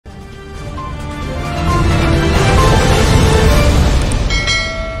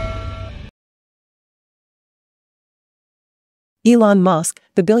Elon Musk,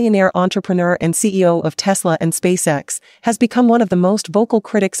 the billionaire entrepreneur and CEO of Tesla and SpaceX, has become one of the most vocal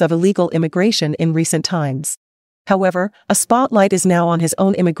critics of illegal immigration in recent times. However, a spotlight is now on his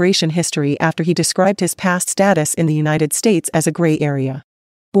own immigration history after he described his past status in the United States as a gray area.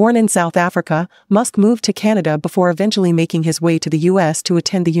 Born in South Africa, Musk moved to Canada before eventually making his way to the US to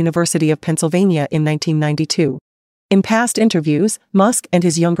attend the University of Pennsylvania in 1992. In past interviews, Musk and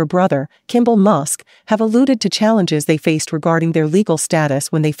his younger brother, Kimbal Musk, have alluded to challenges they faced regarding their legal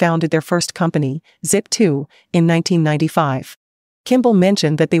status when they founded their first company, Zip2, in 1995. Kimbal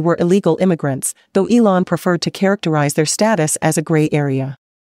mentioned that they were illegal immigrants, though Elon preferred to characterize their status as a gray area.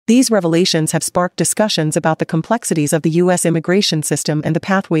 These revelations have sparked discussions about the complexities of the U.S. immigration system and the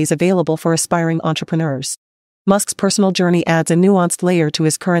pathways available for aspiring entrepreneurs. Musk's personal journey adds a nuanced layer to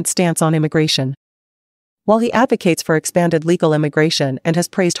his current stance on immigration. While he advocates for expanded legal immigration and has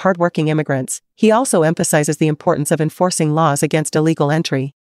praised hardworking immigrants, he also emphasizes the importance of enforcing laws against illegal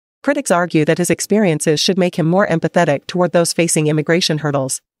entry. Critics argue that his experiences should make him more empathetic toward those facing immigration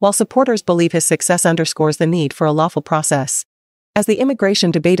hurdles, while supporters believe his success underscores the need for a lawful process. As the immigration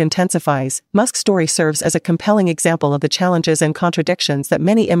debate intensifies, Musk's story serves as a compelling example of the challenges and contradictions that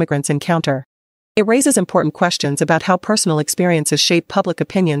many immigrants encounter. It raises important questions about how personal experiences shape public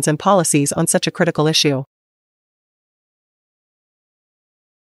opinions and policies on such a critical issue.